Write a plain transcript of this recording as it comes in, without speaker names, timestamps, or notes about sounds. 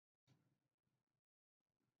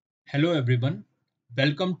Hello everyone,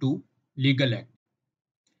 welcome to Legal Act.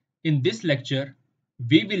 In this lecture,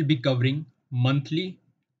 we will be covering monthly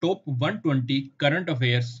top 120 current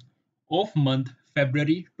affairs of month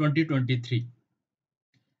February 2023.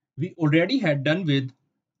 We already had done with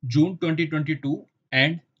June 2022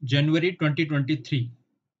 and January 2023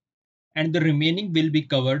 and the remaining will be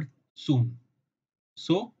covered soon.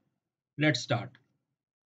 So, let's start.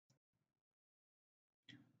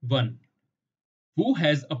 1. Who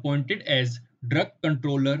has appointed as Drug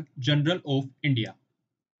Controller General of India?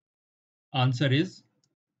 Answer is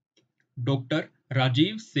Dr.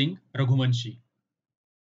 Rajiv Singh Raghuvanshi.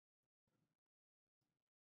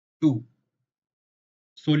 2.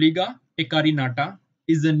 Soliga acarinata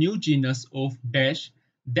is a new genus of dash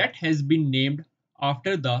that has been named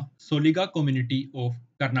after the Soliga community of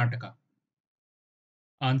Karnataka.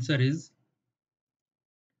 Answer is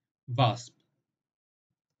wasp.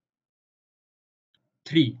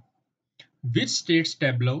 3. Which state's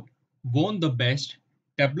tableau won the Best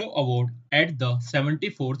Tableau Award at the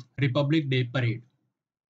 74th Republic Day Parade?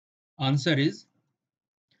 Answer is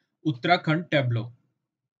Uttarakhand Tableau.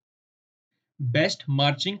 Best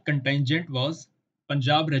marching contingent was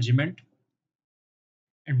Punjab Regiment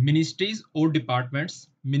and ministries or departments,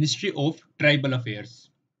 Ministry of Tribal Affairs.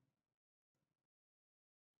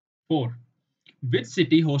 4. Which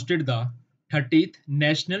city hosted the 30th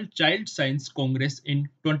National Child Science Congress in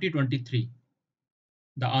 2023?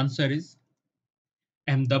 The answer is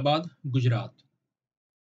Ahmedabad, Gujarat.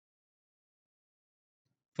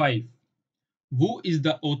 5. Who is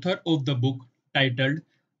the author of the book titled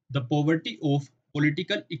The Poverty of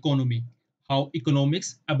Political Economy: How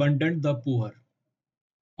Economics Abandoned the Poor?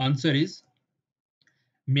 Answer is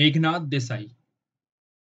Meghnad Desai.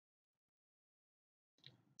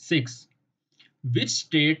 6. Which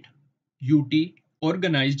state UT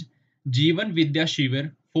organized Jeevan Vidya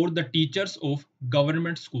Shivir for the teachers of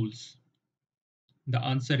government schools? The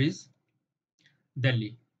answer is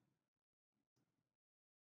Delhi.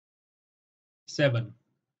 7.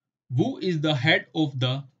 Who is the head of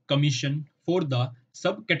the Commission for the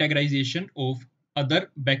Subcategorization of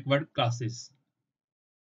Other Backward Classes?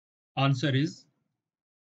 Answer is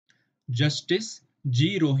Justice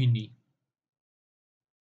G. Rohini.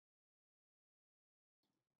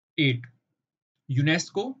 8.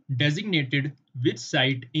 UNESCO designated which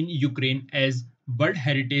site in Ukraine as World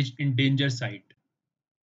Heritage in Danger Site?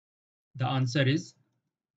 The answer is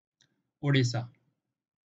Odessa.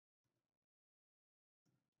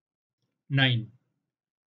 9.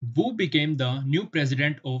 Who became the new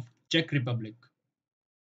president of Czech Republic?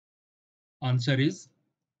 Answer is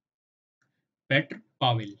Petr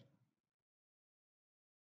Pavel.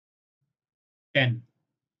 10.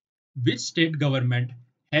 Which state government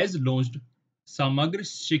has launched Samagra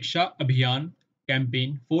Shiksha Abhiyan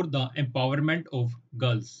campaign for the empowerment of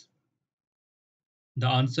girls? The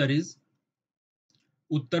answer is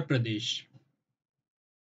Uttar Pradesh.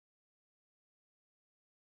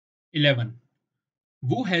 11.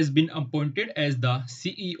 Who has been appointed as the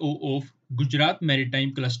CEO of Gujarat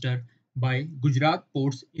Maritime Cluster by Gujarat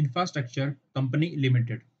Ports Infrastructure Company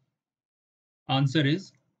Limited? Answer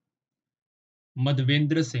is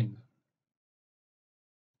Madhvendra Singh.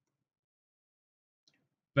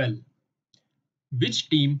 12. Which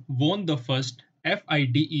team won the first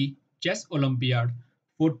FIDE Chess Olympiad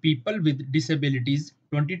for People with Disabilities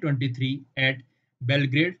 2023 at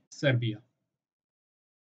Belgrade, Serbia?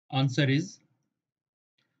 Answer is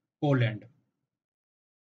Poland.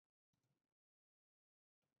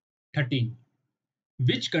 13.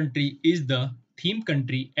 Which country is the theme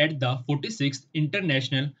country at the 46th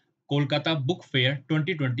International Kolkata Book Fair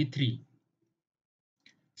 2023?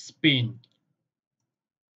 Spain.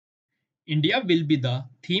 India will be the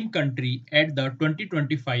theme country at the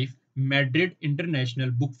 2025 Madrid International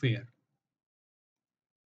Book Fair.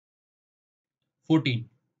 14.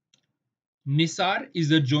 NISAR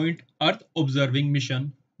is a joint Earth observing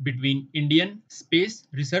mission between Indian Space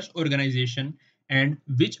Research Organisation and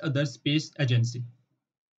which other space agency?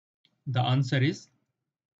 The answer is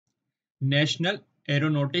National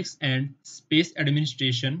Aeronautics and Space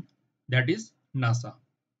Administration, that is NASA.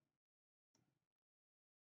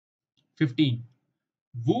 15.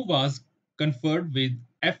 Who was conferred with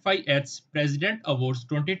FIH's President Awards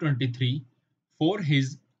 2023 for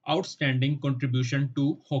his outstanding contribution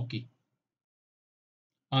to hockey?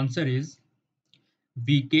 Answer is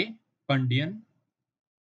V.K. Pandian.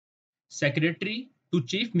 Secretary to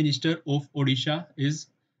Chief Minister of Odisha is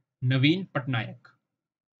Naveen Patnaik.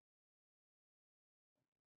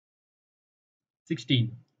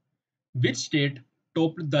 16. Which state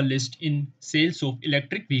topped the list in sales of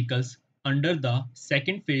electric vehicles under the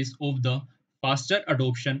second phase of the Faster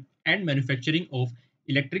Adoption and Manufacturing of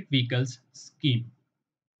Electric Vehicles scheme?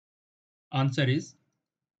 Answer is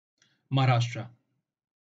Maharashtra.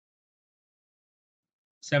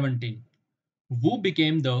 17. Who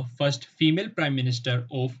became the first female Prime Minister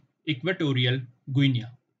of Equatorial Guinea?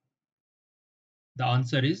 The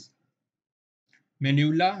answer is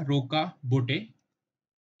Manuela Roca Bote.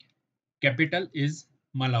 Capital is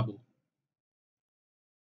Malabo.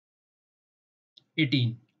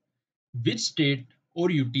 18. Which state or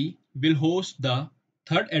UT will host the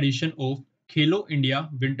third edition of Khelo India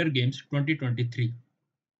Winter Games 2023?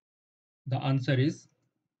 The answer is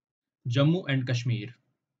Jammu and Kashmir.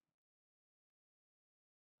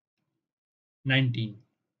 19.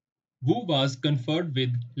 Who was conferred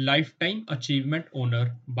with Lifetime Achievement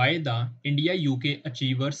Honour by the India UK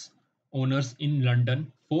Achievers Honours in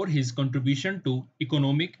London for his contribution to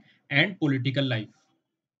economic and political life?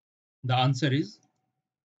 The answer is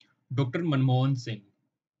Dr. Manmohan Singh.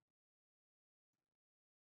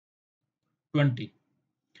 20.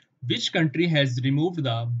 Which country has removed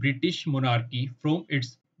the British monarchy from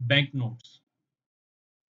its banknotes?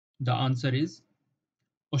 The answer is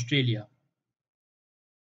Australia.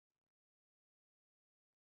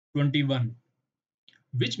 21.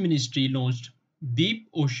 Which ministry launched Deep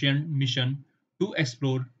Ocean Mission to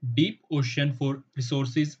explore deep ocean for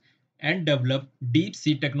resources and develop deep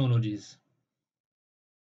sea technologies?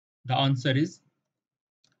 The answer is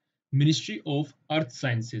Ministry of Earth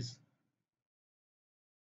Sciences.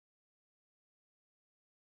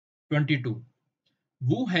 22.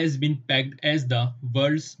 Who has been pegged as the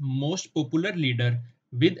world's most popular leader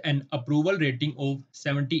with an approval rating of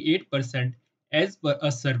 78% as per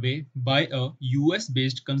a survey by a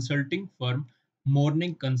US-based consulting firm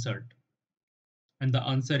Morning Consult? And the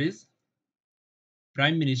answer is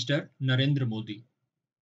Prime Minister Narendra Modi.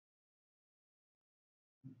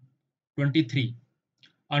 23.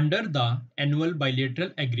 Under the annual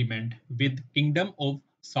bilateral agreement with Kingdom of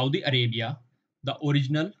Saudi Arabia, the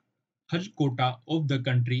original Hajj quota of the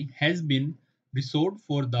country has been restored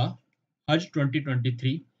for the Hajj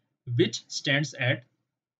 2023, which stands at,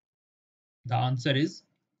 the answer is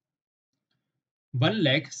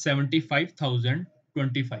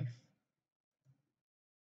 1,75,025.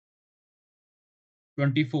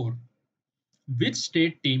 24. Which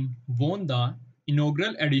state team won the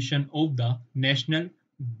inaugural edition of the National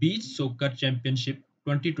Beach Soccer Championship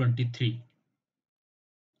 2023?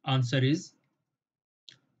 Answer is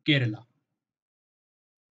Kerala.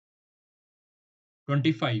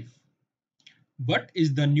 25. What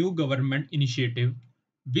is the new government initiative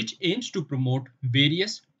which aims to promote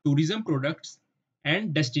various tourism products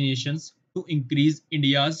and destinations to increase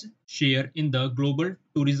India's share in the global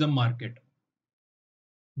tourism market?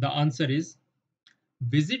 The answer is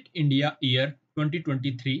Visit India Year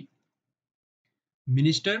 2023.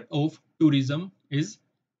 Minister of Tourism is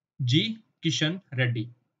G. Kishan Reddy.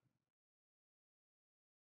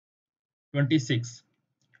 26.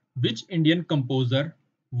 Which Indian composer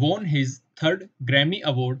won his third Grammy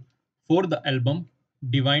Award for the album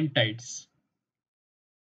Divine Tides?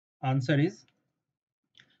 Answer is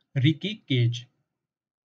Ricky Cage.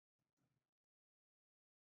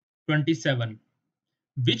 27.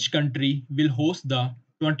 Which country will host the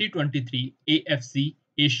 2023 AFC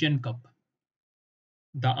Asian Cup?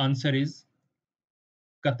 The answer is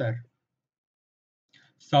Qatar.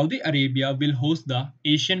 Saudi Arabia will host the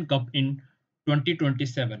Asian Cup in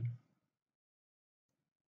 2027.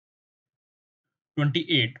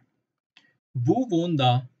 28. Who won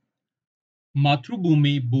the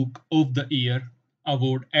Mathrubhumi Book of the Year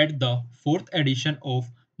award at the 4th edition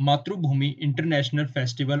of Mathrubhumi International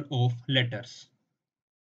Festival of Letters?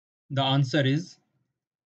 The answer is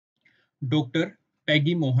Dr.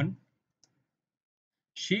 Peggy Mohan.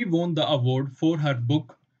 She won the award for her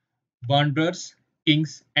book Wanderers,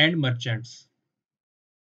 Kings and Merchants.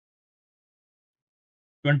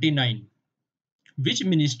 29. Which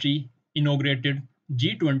ministry inaugurated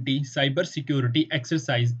G20 cybersecurity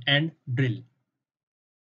exercise and drill?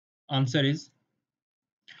 Answer is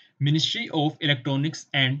Ministry of Electronics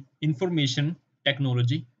and Information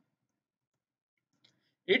Technology.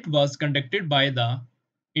 It was conducted by the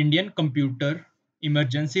Indian Computer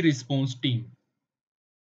Emergency Response Team.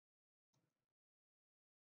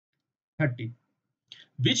 30.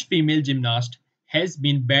 Which female gymnast has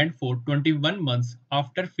been banned for 21 months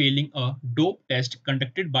after failing a dope test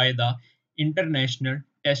conducted by the International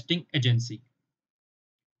Testing Agency?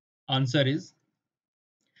 Answer is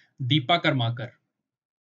Deepa Karmakar.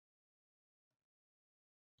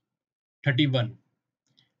 31.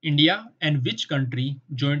 India and which country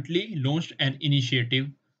jointly launched an initiative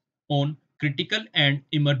on critical and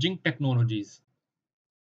emerging technologies?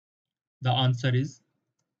 The answer is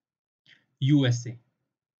USA.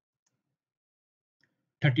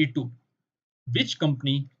 32. Which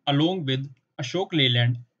company, along with Ashok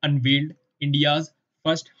Leyland, unveiled India's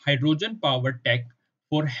first hydrogen-powered tech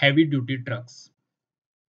for heavy-duty trucks?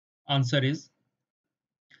 Answer is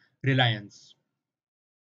Reliance.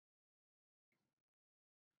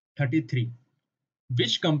 33.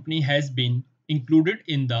 Which company has been included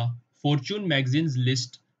in the Fortune magazine's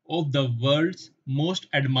list of the world's most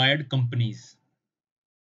admired companies?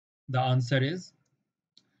 The answer is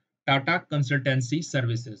Tata Consultancy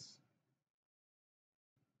Services.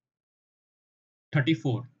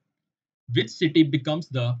 34. Which city becomes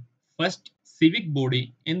the first civic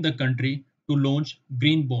body in the country to launch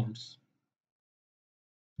green bonds?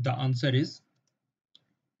 The answer is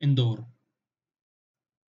Indore.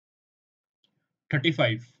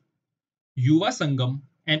 35. Yuva Sangam,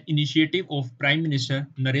 an initiative of Prime Minister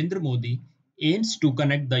Narendra Modi, aims to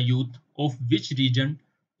connect the youth of which region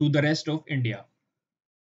to the rest of India?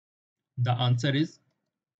 The answer is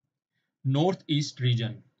Northeast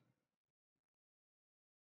region.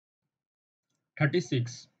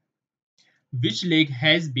 36. Which lake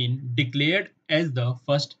has been declared as the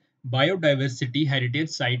first biodiversity heritage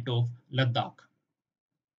site of Ladakh?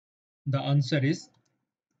 The answer is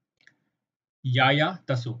Yaya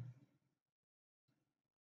Taso.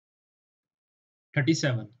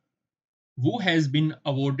 37. Who has been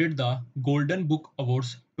awarded the Golden Book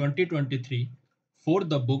Awards 2023 for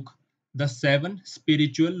the book The Seven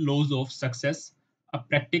Spiritual Laws of Success, a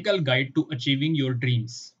practical guide to achieving your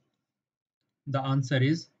dreams? The answer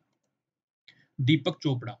is Deepak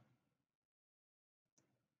Chopra.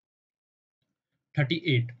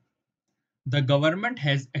 38. The government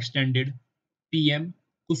has extended PM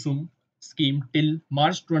Kusum scheme till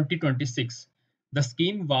March 2026. The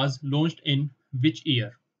scheme was launched in which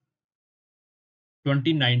year?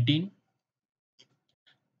 2019.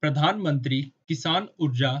 प्रधानमंत्री किसान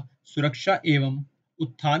ऊर्जा सुरक्षा एवं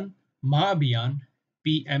उत्थान महाअभियान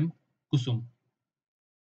PM Kusum.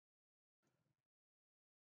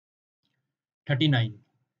 39.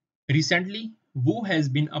 Recently, who has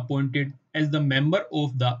been appointed as the member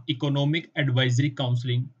of the Economic Advisory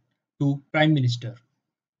Council to Prime Minister?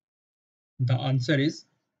 The answer is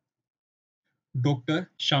Dr.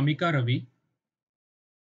 Shamika Ravi.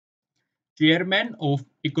 Chairman of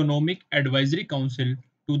Economic Advisory Council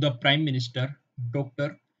to the Prime Minister,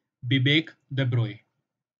 Dr. Bibek Debroy.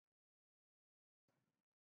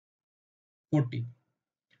 40.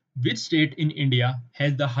 Which state in India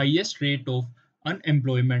has the highest rate of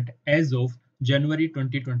unemployment as of January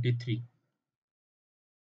 2023?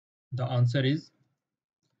 The answer is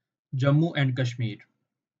Jammu and Kashmir.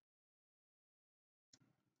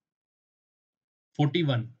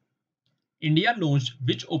 41. India launched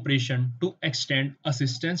which operation to extend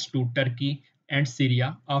assistance to Turkey and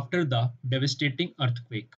Syria after the devastating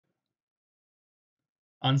earthquake?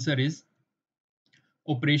 Answer is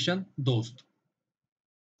Operation Dost.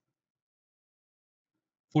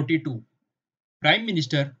 42. Prime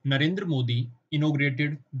Minister Narendra Modi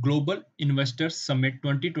inaugurated Global Investors Summit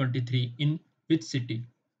 2023 in which city?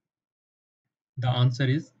 The answer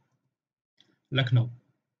is Lucknow.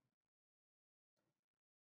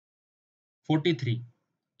 43.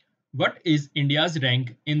 What is India's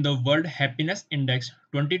rank in the World Happiness Index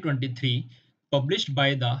 2023 published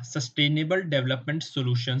by the Sustainable Development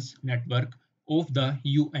Solutions Network of the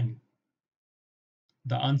UN?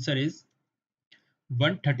 The answer is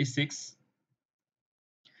 136.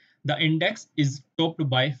 The index is topped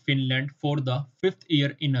by Finland for the fifth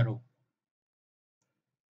year in a row.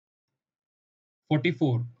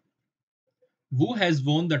 44. Who has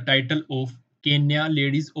won the title of Kenya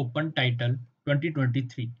Ladies Open Title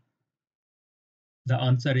 2023? The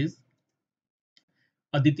answer is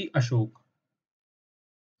Aditi Ashok.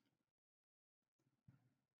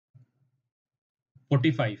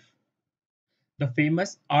 45. The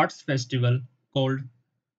famous arts festival called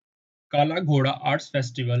Kala Ghoda Arts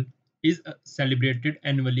Festival is celebrated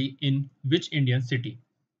annually in which Indian city?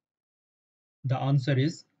 The answer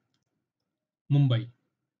is Mumbai.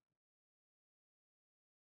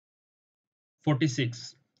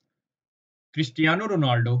 46. Cristiano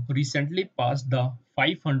Ronaldo recently passed the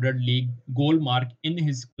 500 league goal mark in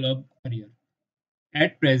his club career.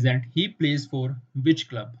 At present, he plays for which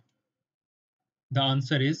club? The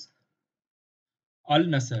answer is Al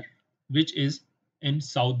Nassr, which is in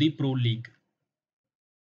Saudi Pro League.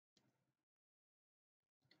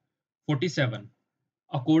 47.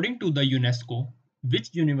 According to the UNESCO,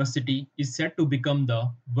 which university is said to become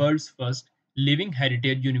the world's first living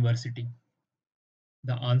heritage university?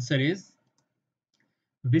 The answer is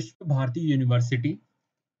Vishwa Bharati University.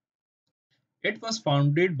 It was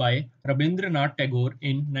founded by Rabindranath Tagore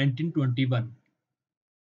in 1921.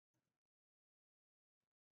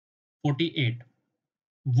 48.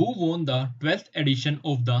 Who won the 12th edition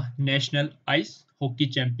of the National Ice Hockey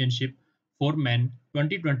Championship for Men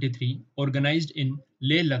 2023 organized in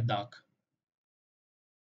Leh Ladakh?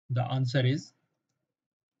 The answer is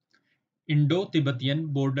Indo-Tibetan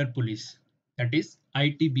Border Police, that is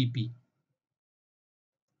ITBP.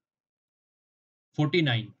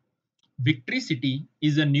 49. Victory City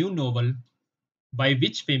is a new novel by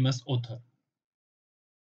which famous author?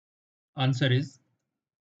 Answer is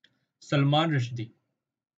Salman Rushdie.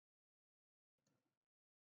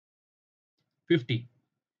 50.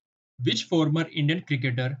 Which former Indian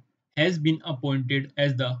cricketer has been appointed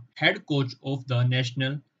as the head coach of the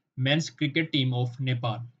national men's cricket team of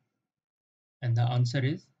Nepal? And the answer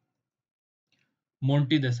is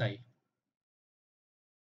Monty Desai.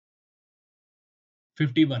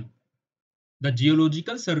 51. The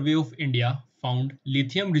Geological Survey of India found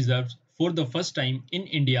lithium reserves for the first time in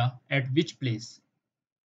India at which place?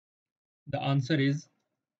 The answer is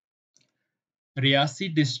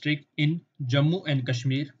Reasi district in Jammu and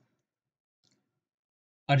Kashmir.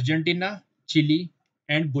 Argentina, Chile,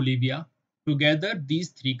 and Bolivia. Together, these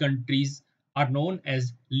three countries are known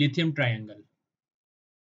as Lithium Triangle.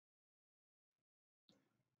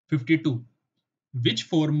 52. Which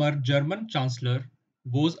former German chancellor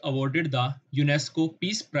was awarded the UNESCO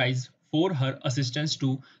Peace Prize for her assistance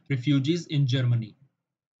to refugees in Germany?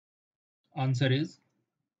 Answer is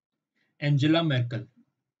Angela Merkel.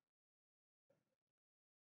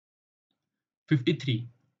 53.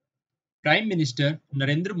 Prime Minister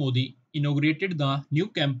Narendra Modi inaugurated the new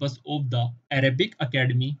campus of the Arabic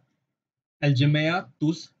Academy Al Jamia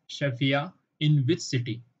Tus Shafia in which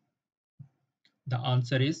city? The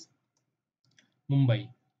answer is Mumbai.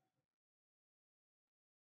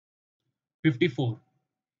 54.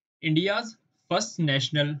 India's first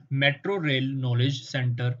national metro rail knowledge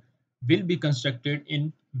center will be constructed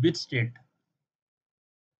in which state?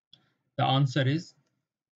 The answer is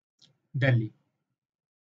Delhi.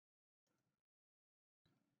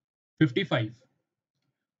 55.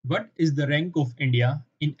 What is the rank of India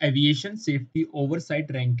in aviation safety oversight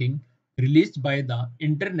ranking released by the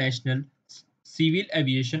International Civil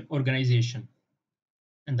Aviation Organization?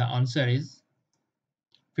 And the answer is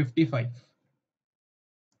 55.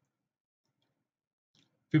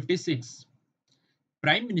 56.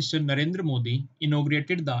 Prime Minister Narendra Modi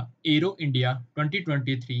inaugurated the Aero India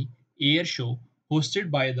 2023 air show hosted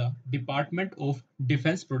by the Department of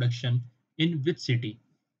Defence Production in which city?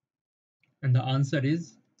 And the answer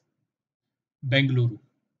is Bengaluru.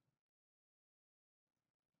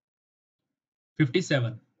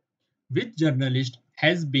 57. Which journalist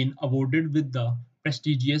has been awarded with the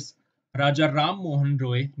prestigious Raja Ram Mohan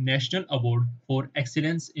Roy National Award for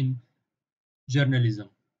Excellence in Journalism?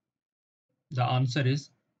 The answer is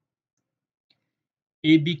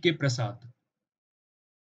A.B.K. Prasad.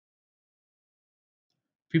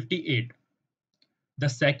 58. The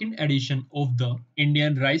second edition of the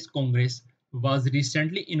Indian Rice Congress was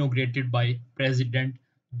recently inaugurated by President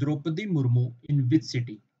Draupadi Murmu in which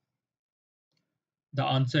city? The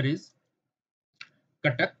answer is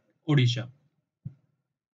Cuttack, Odisha.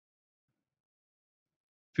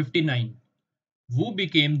 59. Who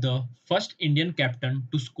became the first Indian captain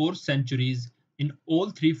to score centuries in all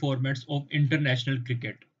three formats of international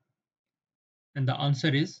cricket? And the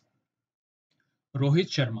answer is Rohit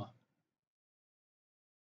Sharma.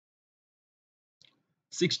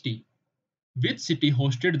 60. Which city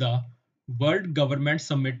hosted the World Government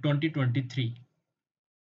Summit 2023?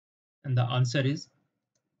 And the answer is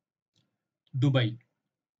Dubai.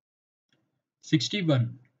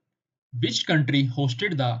 61. Which country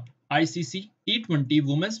hosted the ICC T20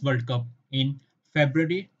 Women's World Cup in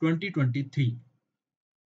February 2023?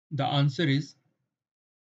 The answer is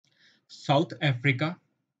South Africa,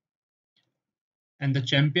 and the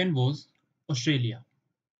champion was Australia.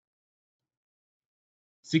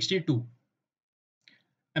 62.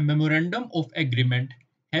 A memorandum of agreement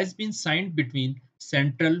has been signed between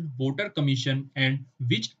Central Water Commission and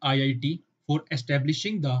which IIT for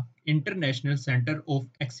establishing the International Center of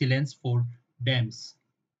Excellence for Dams?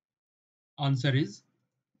 Answer is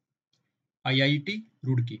IIT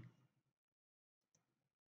Roorkee.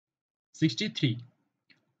 63.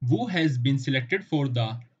 Who has been selected for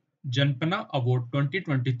the Janpana Award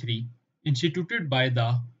 2023 instituted by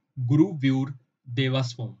the Guru Vyur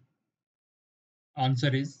Devaswam?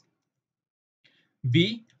 Answer is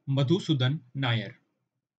V. Madhusudan Nair.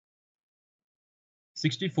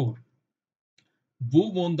 64.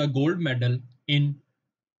 Who won the gold medal in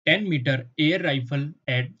 10-meter air rifle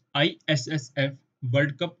at ISSF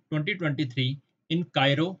World Cup 2023 in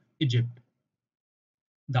Cairo, Egypt?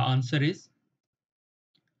 The answer is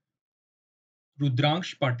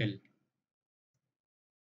Rudraksh Patil.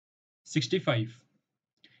 65.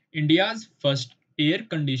 India's first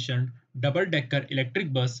air-conditioned double-decker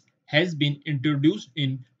electric bus has been introduced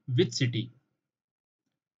in which city?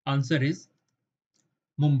 Answer is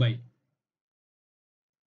Mumbai.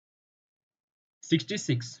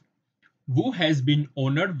 66. Who has been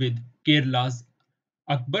honored with Kerala's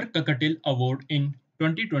Akbar Kakatil Award in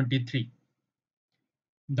 2023?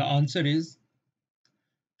 The answer is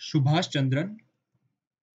Subhash Chandran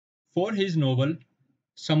for his novel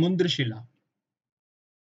Samundrashila.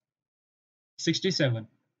 67.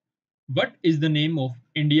 What is the name of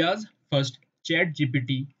India's first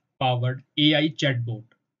ChatGPT powered AI chatbot?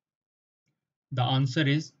 The answer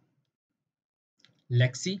is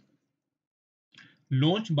Lexi,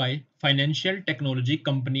 launched by financial technology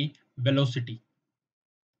company Velocity.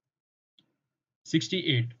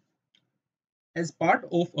 68. As part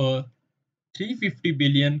of a 350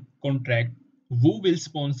 billion contract, who will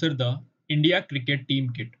sponsor the India cricket team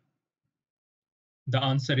kit? The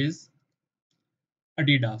answer is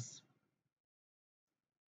Adidas.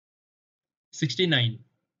 69.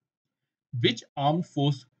 Which armed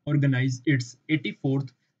force organized its 84th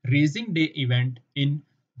Raising Day event in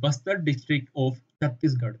Bastar district of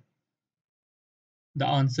Chhattisgarh? The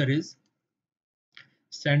answer is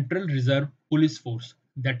Central Reserve Police Force,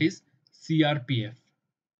 that is CRPF.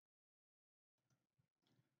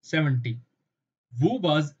 70. Who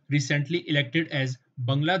was recently elected as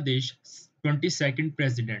Bangladesh's 22nd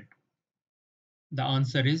president? The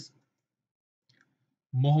answer is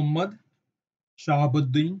Mohammad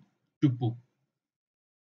Shahabuddin Tuppu.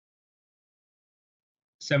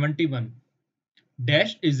 71.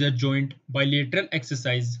 Dash is a joint bilateral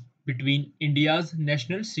exercise between India's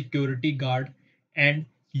National Security Guard and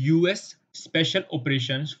US Special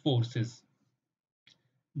Operations Forces.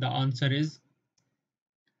 The answer is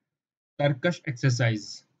Turkish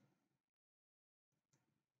exercise.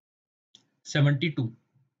 72.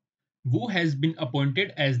 Who has been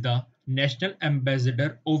appointed as the National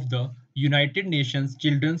Ambassador of the United Nations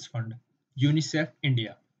Children's Fund, UNICEF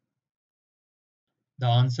India? The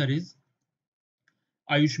answer is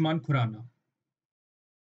Ayushman Khurrana.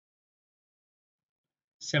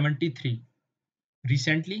 73.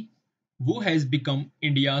 Recently, who has become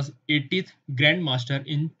India's 80th Grandmaster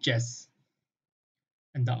in chess?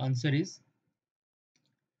 And the answer is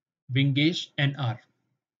Vingesh NR.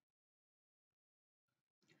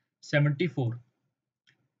 74.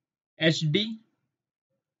 HD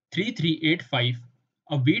 3385,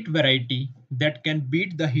 a wheat variety that can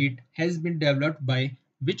beat the heat, has been developed by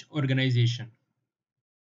which organization?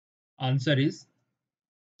 Answer is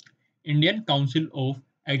Indian Council of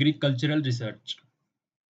Agricultural Research.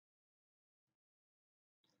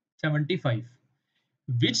 75.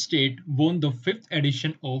 Which state won the 5th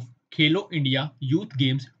edition of Khelo India Youth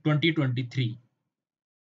Games 2023?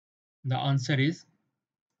 The answer is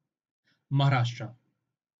Maharashtra.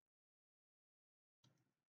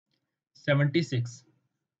 76.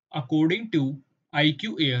 According to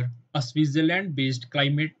IQ Air, a Switzerland-based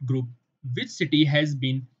climate group, which city has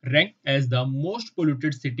been ranked as the most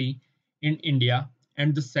polluted city in India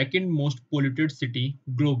and the second most polluted city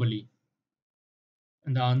globally?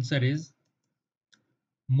 And the answer is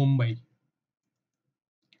Mumbai.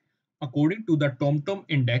 According to the TomTom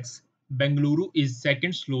Index, Bengaluru is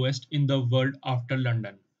second slowest in the world after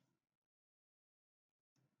London.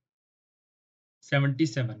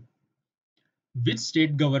 77. Which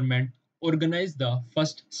state government organized the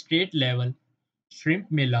first state-level shrimp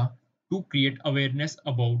mela to create awareness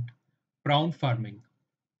about prawn farming?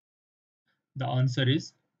 The answer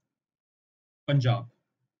is Punjab.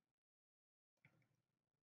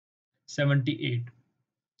 78.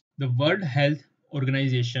 The World Health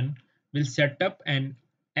Organization will set up an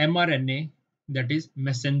mRNA, that is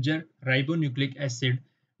messenger ribonucleic acid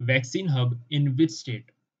vaccine hub in which state?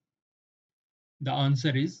 The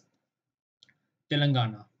answer is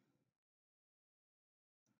Telangana.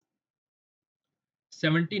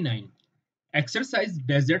 79. Exercise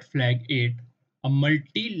Desert Flag 8, a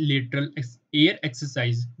multilateral air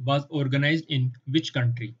exercise, was organized in which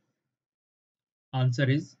country? Answer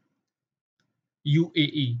is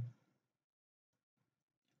UAE.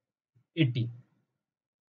 80.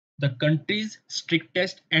 The country's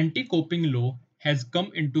strictest anti-coping law has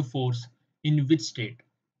come into force in which state?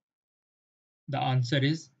 The answer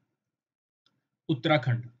is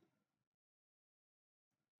Uttarakhand.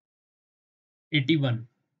 81.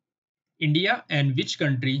 India and which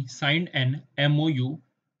country signed an MOU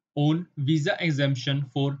on visa exemption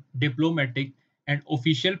for diplomatic and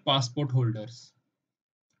official passport holders?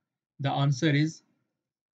 The answer is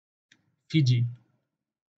Fiji.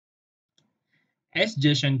 S.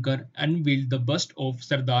 Jaishankar unveiled the bust of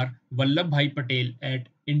Sardar Vallabhbhai Patel at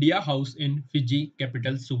India House in Fiji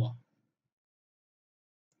capital Suva.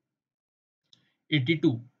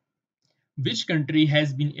 82. Which country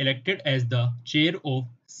has been elected as the chair of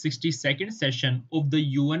 62nd session of the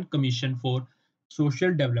UN Commission for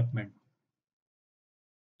Social Development?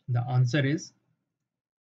 The answer is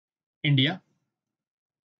India.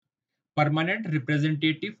 Permanent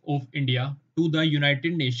representative of India to the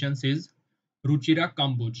United Nations is Ruchira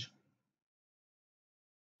Kamboj.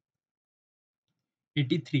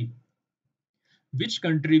 83. Which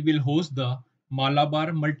country will host the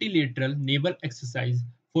Malabar Multilateral Naval Exercise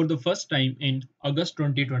for the first time in August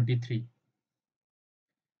 2023?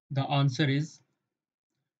 The answer is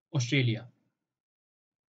Australia.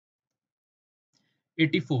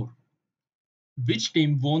 84. Which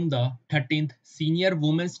team won the 13th Senior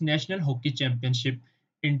Women's National Hockey Championship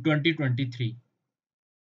in 2023?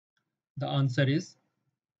 The answer is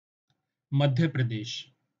Madhya Pradesh.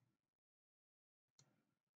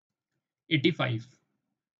 85.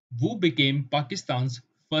 Who became Pakistan's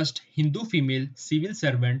first Hindu female civil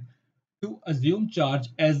servant to assume charge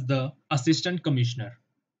as the Assistant Commissioner?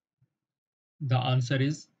 The answer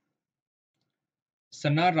is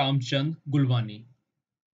Sana Ramchand Gulwani.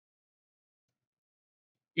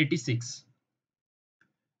 86.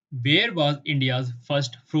 Where was India's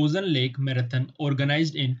first frozen lake marathon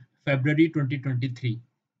organized in February 2023?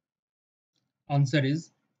 Answer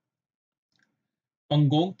is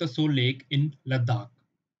Pangong Taso Lake in Ladakh.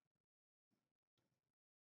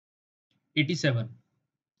 87.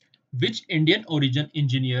 Which Indian origin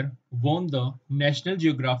engineer won the National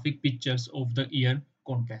Geographic Pictures of the Year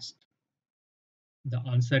contest? The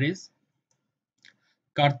answer is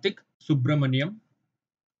Karthik Subramaniam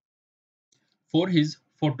for his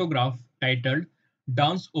photograph titled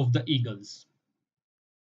Dance of the Eagles.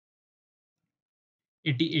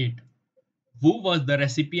 88. Who was the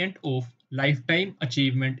recipient of Lifetime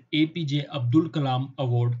Achievement APJ Abdul Kalam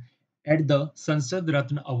Award at the Sansad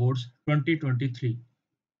Ratna Awards 2023?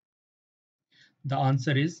 The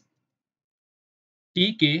answer is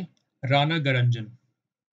T.K. Ranagaranjan.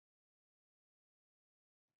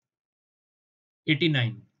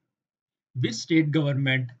 89. Which state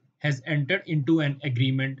government has entered into an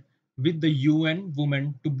agreement with the UN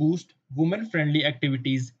Women to boost women-friendly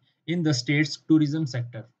activities in the state's tourism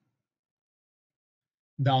sector?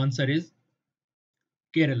 The answer is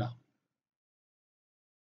Kerala.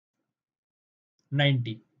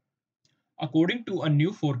 90. According to a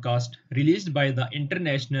new forecast released by the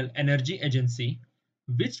International Energy Agency,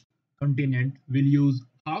 which continent will use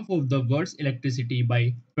half of the world's electricity by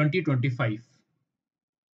 2025?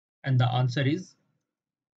 And the answer is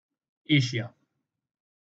Asia.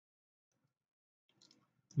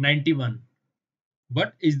 91.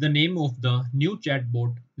 What is the name of the new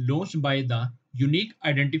chatbot launched by the Unique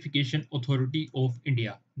Identification Authority of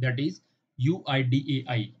India, that is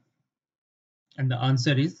UIDAI? And the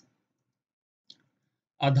answer is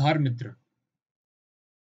Aadhaar Mitra.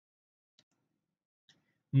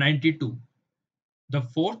 92. The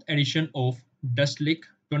fourth edition of Dustlick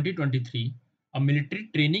 2023, a military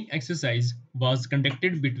training exercise, was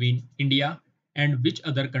conducted between India and which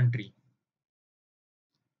other country?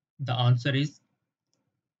 The answer is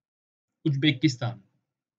Uzbekistan.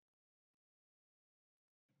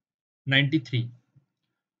 93.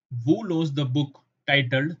 Who launched the book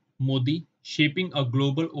titled Modi Shaping a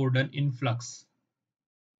Global Order in Flux?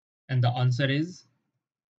 And the answer is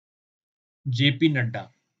JP Nadda.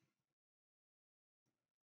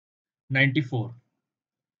 94.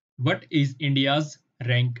 What is India's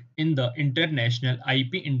rank in the International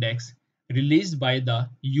IP Index released by the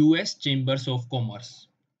US Chambers of Commerce?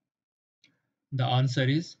 The answer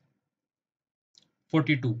is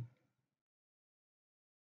 42.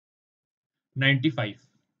 95.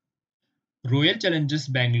 Royal Challengers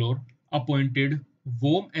Bangalore appointed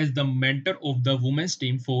Whom as the mentor of the women's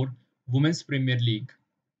team for Women's Premier League.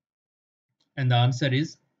 And the answer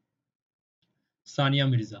is Sania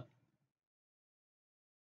Mirza.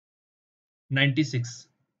 96.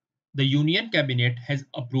 The Union Cabinet has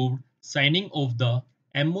approved signing of the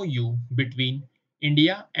MOU between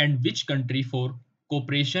India and which country for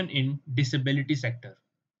cooperation in disability sector?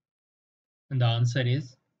 And the answer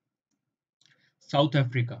is South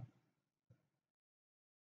Africa.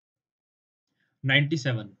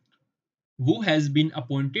 97. Who has been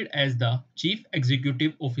appointed as the Chief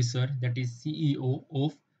Executive Officer, that is CEO,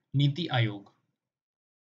 of Niti Aayog?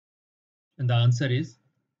 And the answer is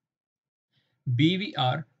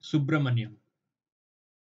BVR Subramaniam.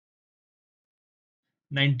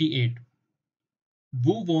 98.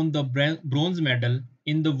 Who won the bronze medal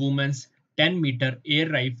in the women's 10-meter air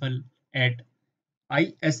rifle at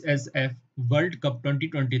ISSF World Cup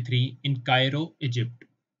 2023 in Cairo, Egypt?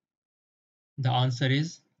 The answer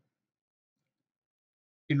is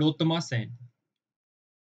Tilottama Sen.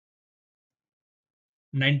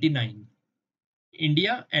 99.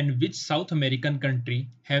 India and which South American country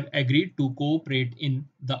have agreed to cooperate in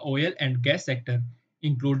the oil and gas sector,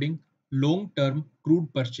 including long-term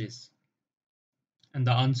crude purchase? And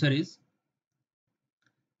the answer is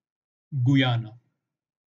Guyana.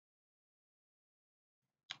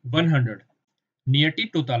 100.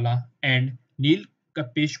 Niyati Totala and Neil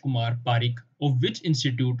Kapesh Kumar Parikh of which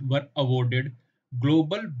institute were awarded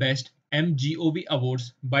Global Best MGOV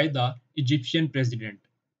awards by the Egyptian president?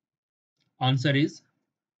 Answer is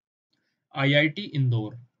IIT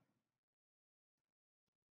Indore.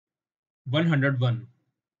 101.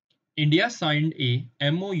 India signed a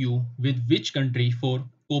MOU with which country for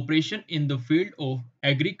cooperation in the field of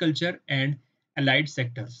agriculture and allied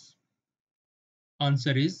sectors?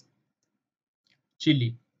 Answer is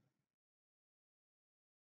Chile.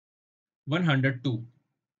 102.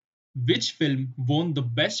 Which film won the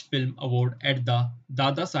Best Film Award at the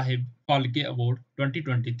Dada Saheb Phalke Award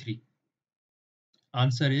 2023?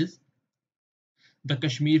 Answer is The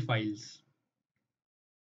Kashmir Files.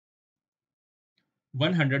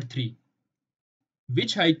 103.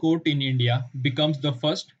 Which High Court in India becomes the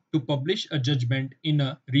first to publish a judgment in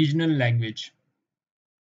a regional language?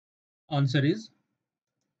 Answer is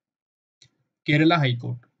Kerala High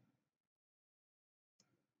Court.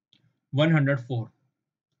 104.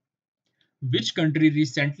 Which country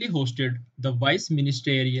recently hosted the vice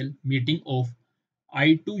ministerial meeting of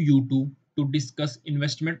I2U2 to discuss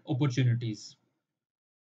investment opportunities?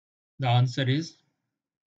 The answer is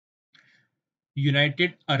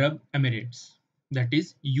United Arab Emirates, that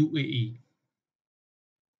is UAE.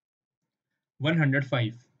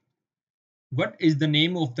 105. What is the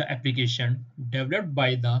name of the application developed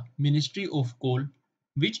by the Ministry of Coal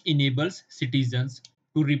which enables citizens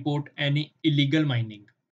to report any illegal mining?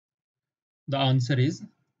 The answer is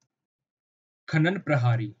Khanan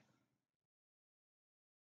Prahari.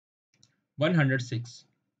 106.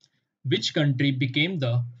 Which country became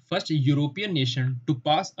the first European nation to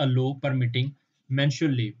pass a law permitting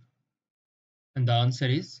menstrual leave? And the answer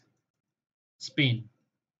is Spain.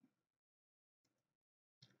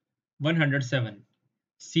 107.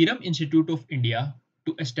 Serum Institute of India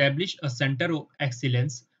to establish a center of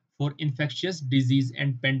excellence for infectious disease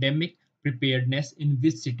and pandemic preparedness in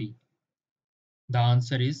which city? The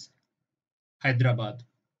answer is Hyderabad.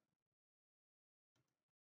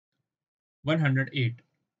 108.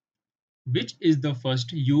 Which is the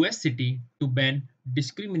first US city to ban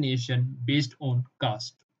discrimination based on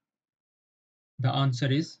caste? The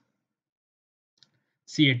answer is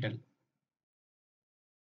Seattle.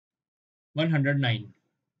 109.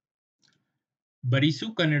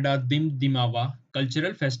 Barisu Kannada Dim Dimava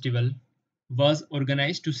Cultural Festival was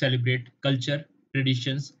organized to celebrate culture,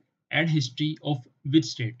 traditions, and history of which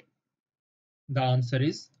state? The answer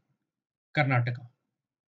is Karnataka.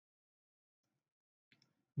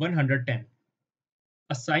 110.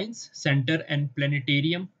 A science center and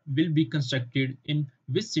planetarium will be constructed in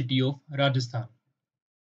which city of Rajasthan?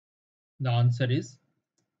 The answer is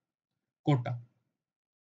Kota.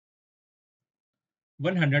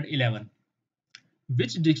 111.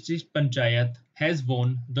 Which district panchayat has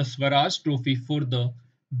won the Swaraj Trophy for the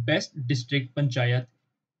best district panchayat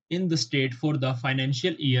in the state for the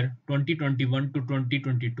financial year 2021 to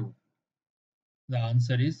 2022? The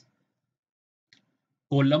answer is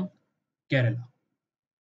Kollam, Kerala.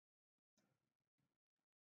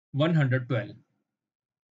 112.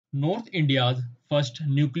 North India's first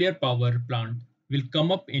nuclear power plant will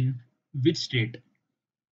come up in which state?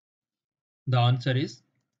 The answer is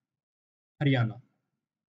Haryana.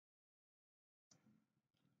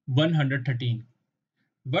 113.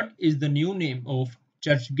 What is the new name of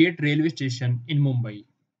Churchgate railway station in Mumbai?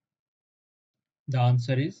 The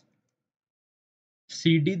answer is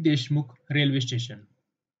C.D. Deshmukh railway station.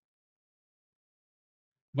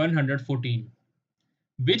 114.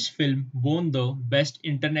 Which film won the Best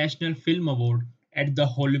International Film Award at the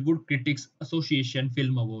Hollywood Critics Association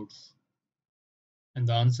Film Awards? And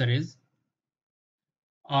the answer is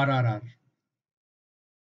RRR.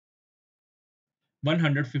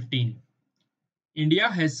 115. India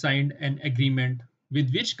has signed an agreement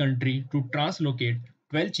with which country to translocate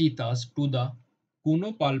 12 cheetahs to the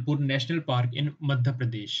Kuno Palpur National Park in Madhya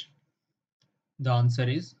Pradesh? The answer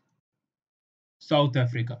is South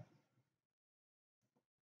Africa.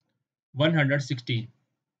 116.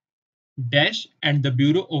 Dash and the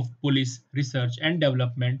Bureau of Police Research and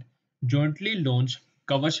Development jointly launched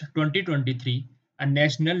Kavach 2023, a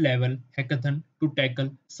national level hackathon to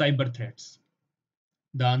tackle cyber threats.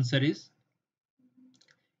 The answer is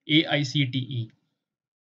AICTE,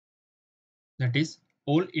 that is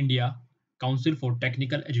All India Council for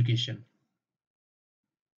Technical Education.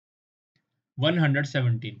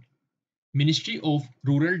 117. Ministry of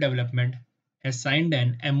Rural Development has signed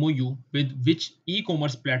an MOU with which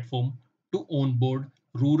e-commerce platform to onboard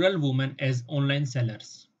rural women as online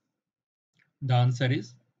sellers? The answer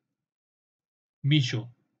is Misho.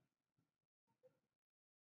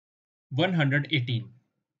 118.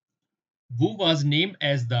 Who was named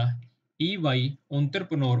as the EY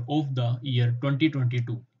Entrepreneur of the Year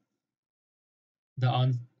 2022?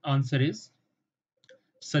 The answer is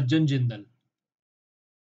Sajjan Jindal.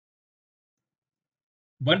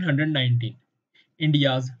 119.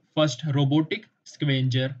 India's first robotic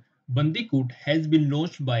scavenger Bandicoot has been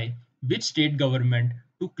launched by which state government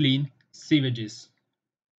to clean sewages?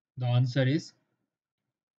 The answer is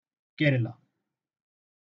Kerala.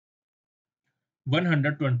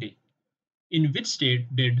 120. In which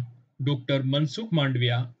state did Dr. Mansukh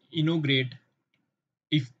Mandavia inaugurate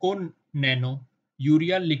IFCO Nano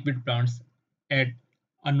Urea liquid plants at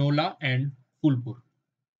Anola and Phulpur?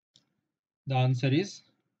 The answer is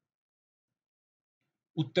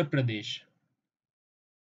Uttar Pradesh.